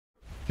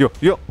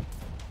Yo.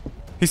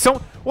 He's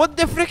so... What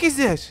the frick is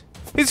this?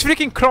 He's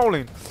freaking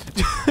crawling.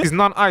 He's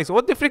non-ice.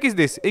 What the frick is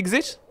this?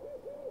 Exit?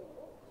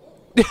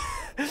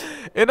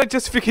 And I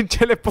just freaking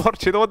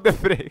teleported. What the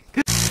frick?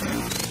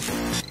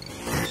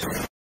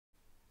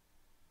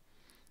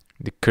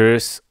 The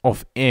Curse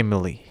of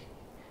Emily.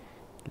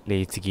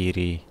 Let's get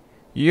it.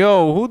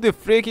 Yo, who the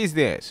frick is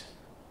that?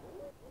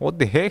 What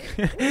the heck?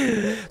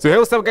 So hey,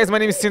 what's up guys, my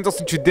name is Ssintos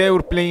and today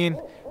we're playing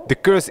The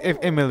Curse of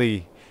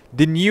Emily,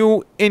 the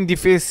new indie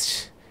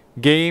fish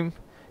game.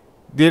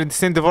 They're the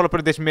same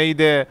developer that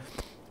made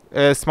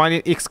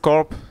Smiling X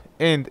Corp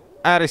and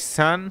Irish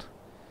Sun.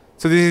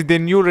 So this is the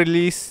new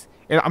release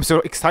and I'm so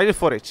excited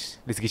for it.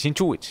 Let's get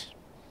into it.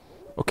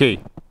 Okay,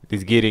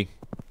 let's get it.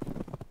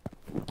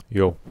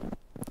 Yo,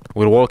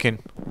 we're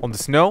walking on the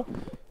snow.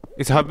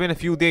 It's been a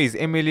few days.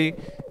 Emily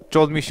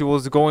told me she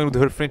was going with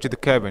her friend to the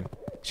cabin.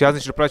 She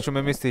hasn't replied to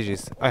my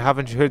messages. I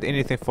haven't heard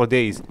anything for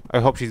days. I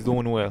hope she's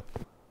doing well.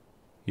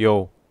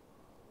 Yo,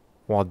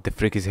 what the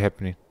frick is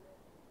happening?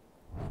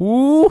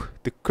 Whoo,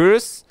 the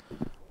Curse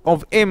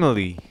of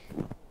Emily.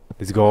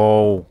 Let's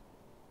go.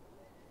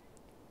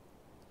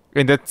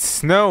 And that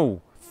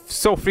snow,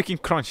 so freaking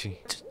crunchy.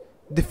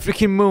 The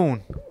freaking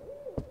moon.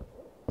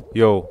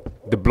 Yo,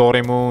 the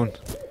bloody moon.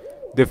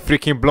 The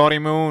freaking bloody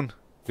moon.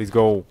 Let's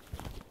go.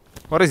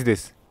 What is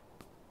this?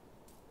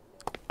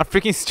 A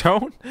freaking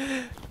stone?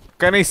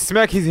 Can I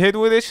smack his head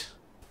with it?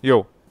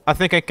 Yo, I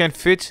think I can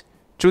fit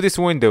through this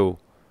window.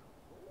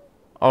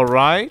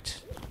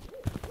 Alright.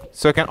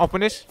 So I can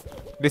open it.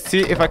 Let's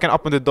see if I can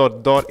open the door. The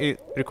door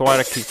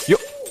requires a key. Yo,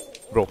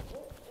 bro.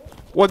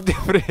 What the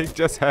frick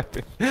just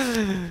happened?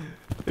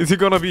 Is he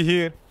gonna be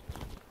here?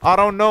 I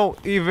don't know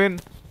even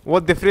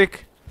what the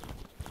frick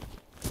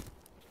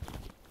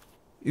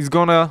is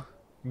gonna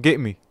get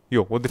me.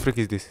 Yo, what the frick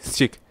is this?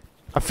 Stick.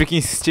 A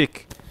freaking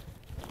stick.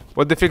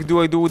 What the frick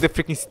do I do with the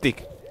freaking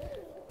stick?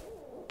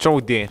 Throw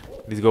it there.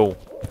 Let's go.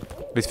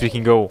 Let's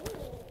freaking go.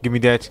 Give me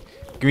that.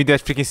 Give me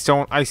that freaking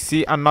stone. I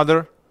see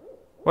another.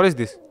 What is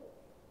this?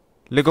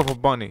 Leg of a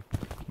bunny.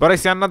 But I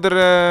see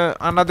another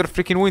another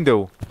freaking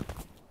window.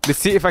 Let's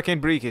see if I can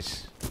break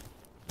it.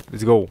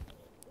 Let's go.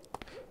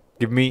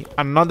 Give me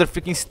another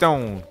freaking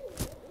stone.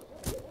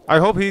 I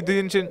hope he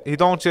don't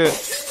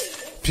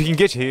freaking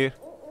get here.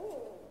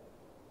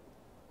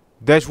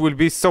 That will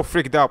be so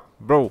freaked up,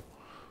 bro.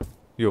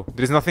 Yo,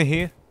 there's nothing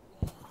here.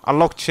 A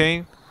lock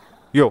chain.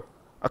 Yo,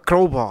 a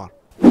crowbar.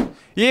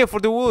 Yeah, for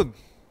the wood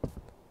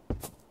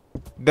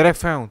that I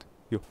found.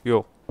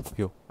 Yo.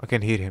 I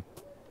can hear him.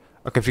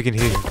 I can freaking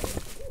hear him.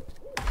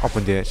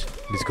 Open that.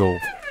 Let's go.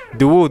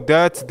 The wood.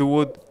 That's the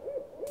wood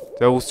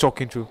that I was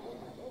talking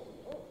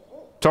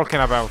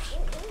about.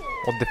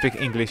 What the frick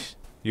English?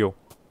 Yo,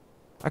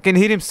 I can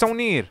hear him so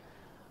near.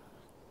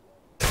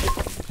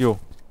 Yo,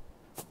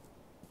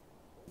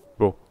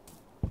 bro,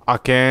 I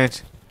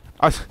can't.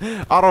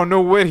 I don't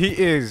know where he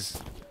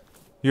is.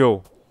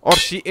 Yo, or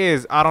she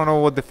is. I don't know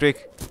what the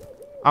frick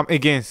I'm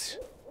against.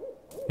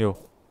 Yo,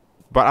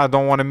 but I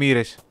don't want to meet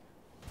it.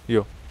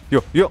 Yo.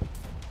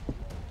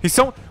 He's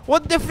so...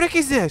 What the frick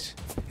is that?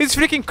 He's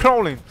freaking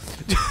crawling.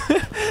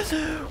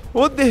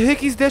 What the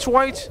heck is that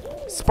white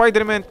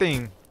Spider-Man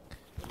thing?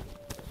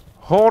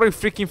 Holy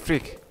freaking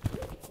frick.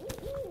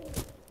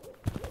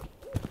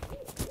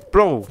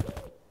 Bro,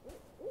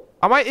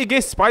 am I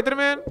against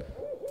Spider-Man?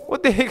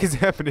 What the heck is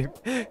happening?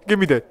 Give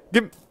me that.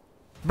 Give me...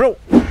 Bro.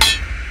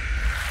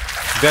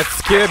 That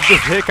scared the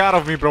heck out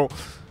of me, bro.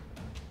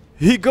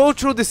 He go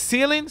through the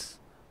ceilings?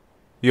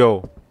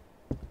 Yo.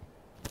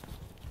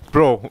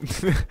 Bro.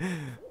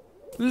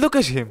 Look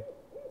at him.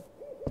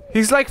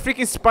 He's like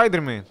freaking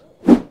Spider-Man.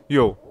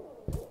 Yo.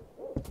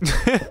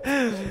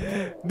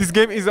 This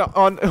game is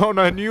on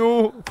a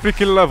new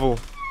freaking level.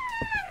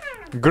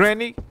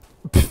 Granny.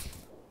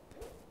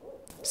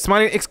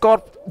 Smiling X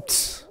Corp.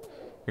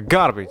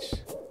 Garbage.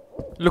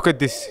 Look at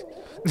this.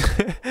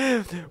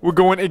 We're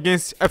going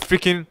against a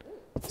freaking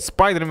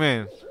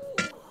Spider-Man.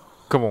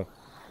 Come on.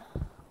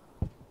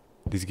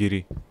 This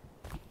giddy.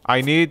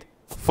 I need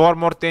 4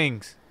 more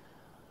things.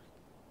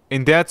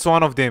 And that's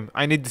one of them.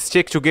 I need the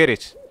stick to get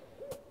it.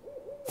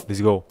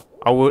 Let's go.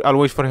 I'll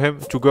wait for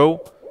him to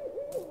go.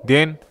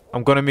 Then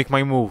I'm gonna make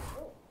my move.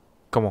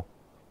 Come on.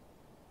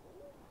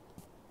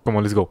 Come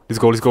on, let's go. Let's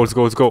go.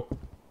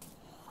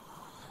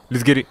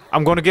 Let's get it.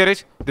 I'm gonna get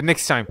it the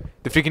next time.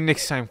 The freaking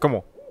next time. Come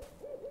on.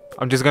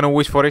 I'm just gonna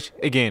wish for it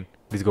again.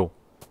 Let's go.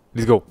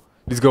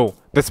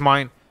 That's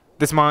mine.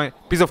 That's my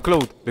piece of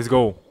cloth. Let's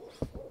go.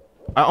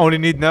 I only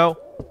need now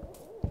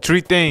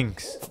 3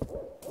 things.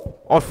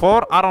 Or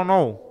 4? I don't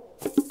know.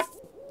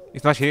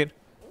 It's not here.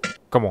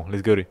 Come on,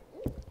 let's get it.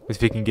 Let's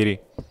freaking get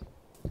it.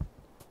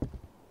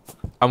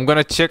 I'm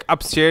gonna check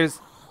upstairs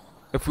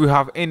if we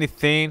have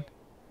anything.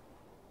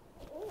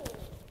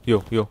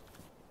 Yo.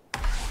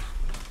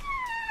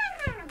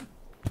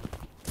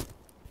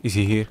 Is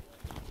he here?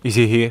 Is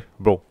he here?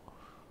 Bro.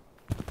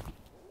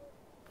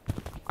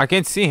 I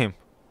can't see him.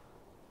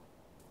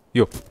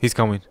 Yo, he's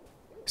coming.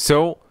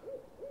 So,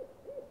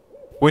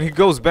 when he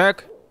goes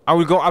back, I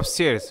will go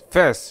upstairs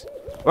fast.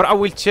 Or I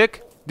will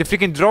check the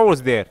freaking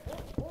drawers there.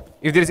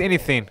 If there is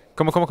anything.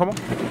 Come on, come on, come on.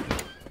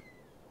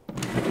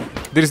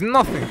 There is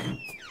nothing.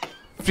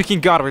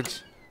 Freaking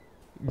garbage.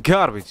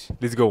 Garbage.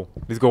 Let's go.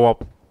 Let's go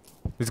up.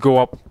 Let's go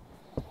up.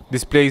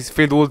 This place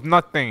filled with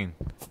nothing.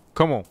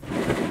 Come on.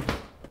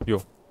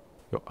 Yo.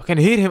 Yo. I can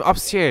hear him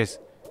upstairs.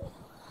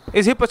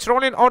 Is he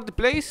patrolling all the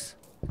place?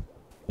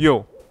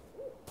 Yo.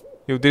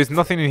 Yo, there is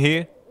nothing in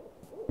here.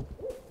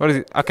 What is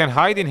it? I can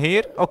hide in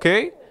here?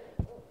 Okay.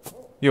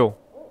 Yo.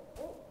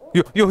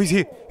 Yo, yo, he's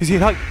here. He's here.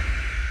 Hide.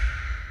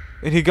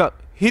 And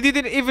he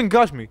didn't even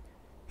gouge me.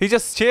 He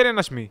just staring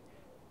at me.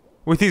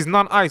 With his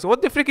non-eyes.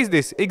 What the frick is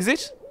this?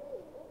 Exit?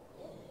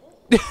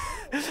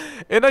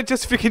 And I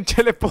just freaking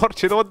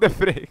teleported. What the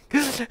frick?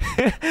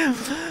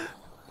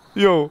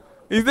 Yo.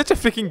 Is that a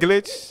freaking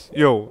glitch?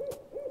 Yo.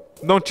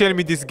 Don't tell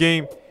me this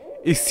game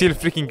is still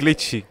freaking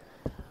glitchy.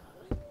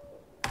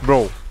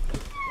 Bro.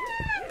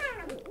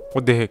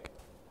 What the heck?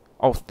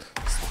 Oh,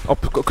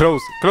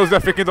 close the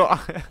freaking door.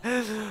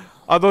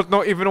 I don't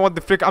know even what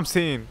the frick I'm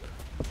saying.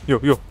 Yo,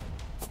 yo.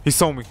 He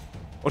saw me.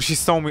 Or she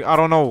saw me. I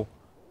don't know.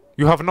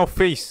 You have no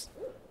face.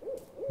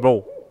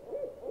 Bro.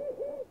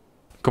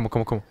 Come on,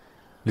 come on, come on.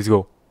 Let's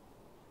go.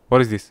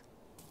 What is this?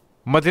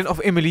 Madeleine of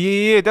Emily.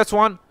 Yeah, yeah, that's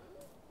one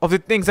of the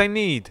things I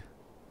need.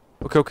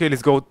 Okay, okay,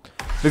 let's go.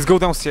 Let's go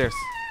downstairs.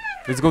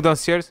 Let's go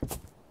downstairs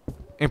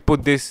and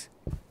put this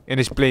in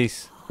its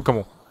place. Come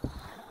on.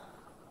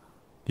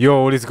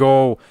 Yo, let's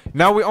go.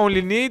 Now we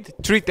only need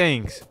 3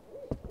 things.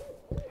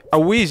 A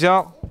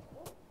Ouija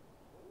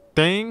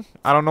thing.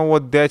 I don't know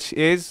what that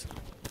is.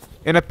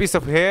 And a piece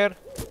of hair.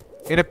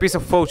 And a piece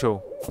of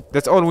photo.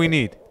 That's all we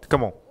need.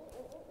 Come on.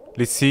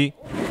 Let's see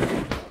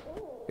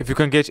if you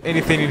can get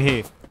anything in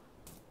here.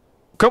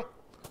 Come.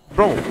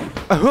 Bro.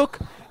 A hook.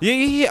 Yeah,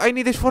 yeah, yeah. I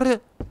need it for the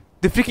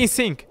freaking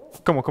sink.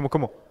 Come on, come on,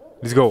 come on.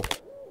 Let's go.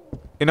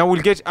 And I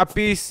will get a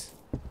piece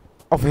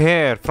of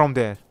hair from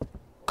there.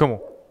 Come on.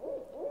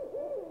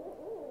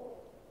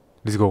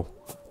 Let's go.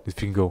 Let's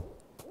freaking go.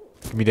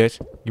 Give me that.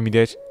 Give me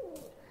that.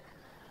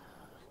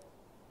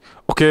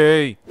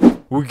 Okay.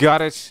 We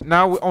got it.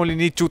 Now we only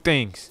need 2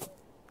 things.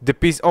 The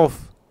piece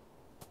of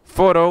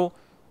photo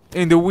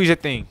and the Ouija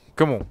thing.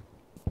 Come on.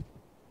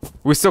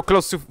 We're so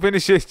close to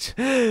finish it.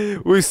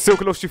 We're so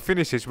close to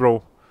finish it,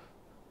 bro.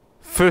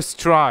 First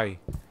try.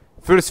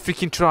 First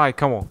freaking try.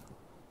 Come on.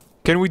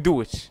 Can we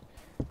do it?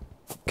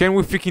 Can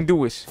we freaking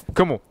do it?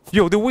 Come on.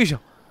 Yo, the Ouija.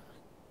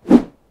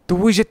 The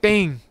Ouija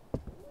thing.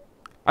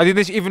 I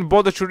didn't even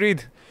bother to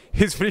read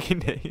his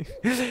freaking name.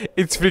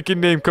 Its freaking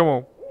name. Come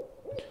on.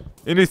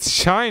 And it's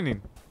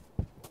shining.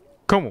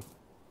 Come on.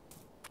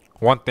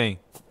 One thing.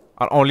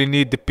 I only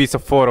need the piece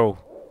of photo.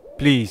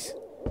 Please.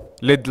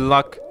 Let the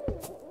luck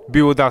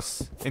be with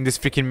us in this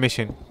freaking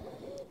mission.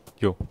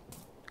 Yo.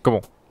 Come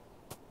on.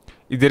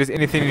 If there is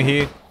anything in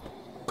here.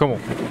 Come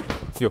on.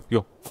 Yo,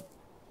 yo.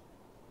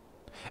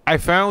 I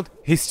found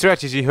his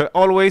strategy. He'll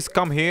always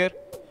come here.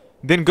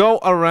 Then go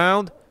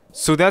around.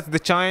 So that's the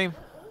time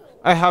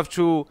I have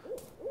to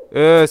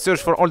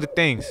search for all the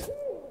things.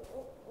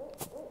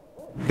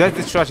 That's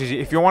the strategy.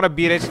 If you want to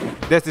beat it,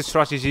 that's the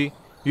strategy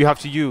you have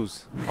to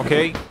use.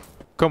 Okay?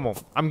 Come on.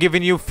 I'm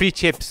giving you free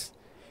chips.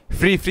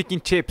 Free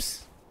freaking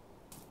chips.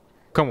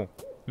 Come on.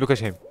 Look at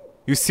him.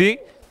 You see?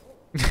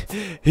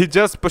 He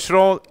just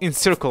patrol in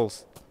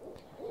circles.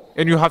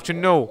 And you have to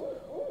know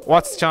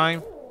what's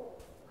time.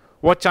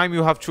 What time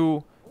you have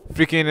to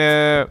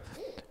freaking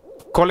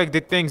collect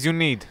the things you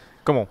need.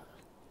 Come on.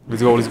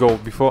 Let's go, let's go.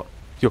 Before...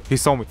 Yo, he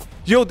saw me.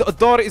 Yo, the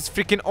door is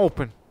freaking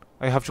open.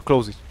 I have to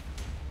close it.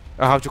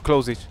 I have to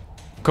close it.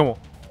 Come on.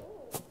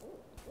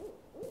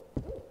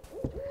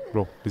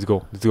 Bro, let's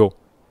go. Let's go.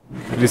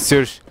 Let's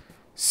search.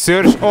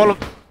 Search all of...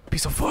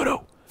 Piece of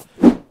photo.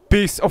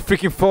 Piece of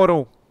freaking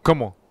photo.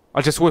 Come on.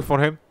 I'll just wait for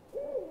him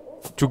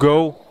to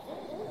go.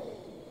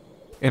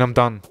 And I'm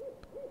done.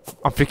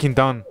 I'm freaking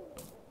done.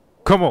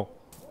 Come on.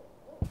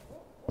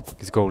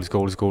 Let's go, let's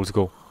go, let's go, let's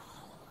go.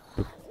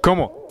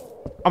 Come on.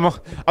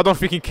 I don't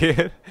freaking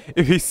care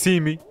if he see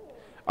me.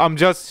 I'm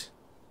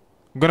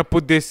gonna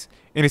put this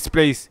in its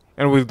place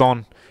and we're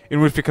done.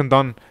 And we're freaking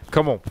done.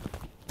 Come on.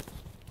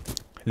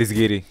 Let's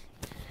get it.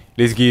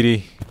 Let's get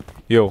it.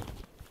 Yo.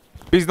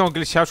 Please don't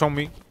glitch out on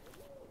me.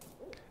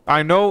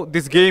 I know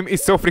this game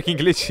is so freaking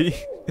glitchy.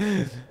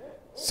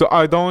 So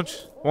I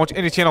don't want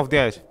any chance of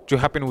that to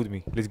happen with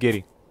me. Let's get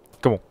it.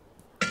 Come on.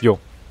 Yo.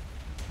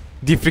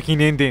 The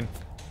freaking ending.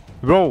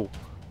 Bro.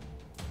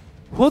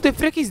 Who the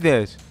frick is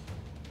that?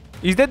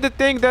 Is that the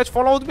thing that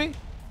followed me?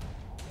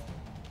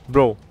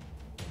 Bro.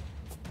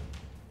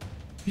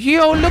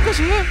 Yo, look at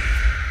him.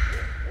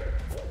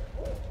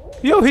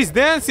 Yo, he's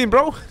dancing,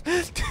 bro.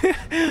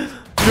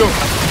 Yo.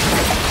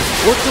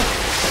 What the?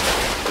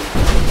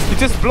 He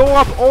just blew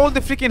up all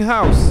the freaking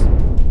house.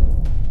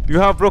 You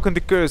have broken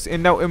the curse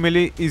and now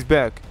Emily is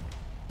back.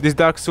 This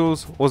Dark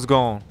Souls was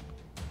gone.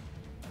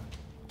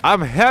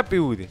 I'm happy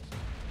with it.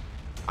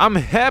 I'm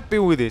happy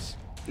with it.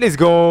 Let's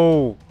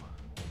go.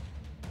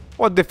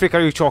 What the frick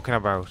are you talking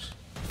about?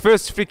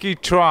 First freaking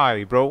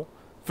try, bro.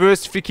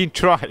 First freaking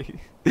try.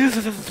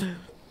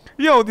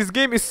 Yo, this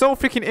game is so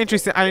freaking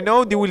interesting. I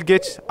know they will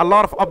get a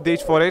lot of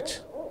updates for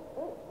it.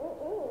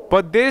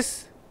 But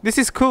this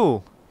is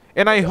cool,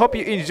 and I hope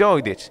you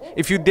enjoyed it.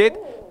 If you did,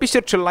 be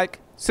sure to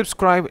like,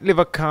 subscribe, leave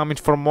a comment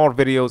for more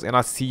videos, and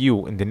I'll see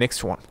you in the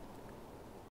next one.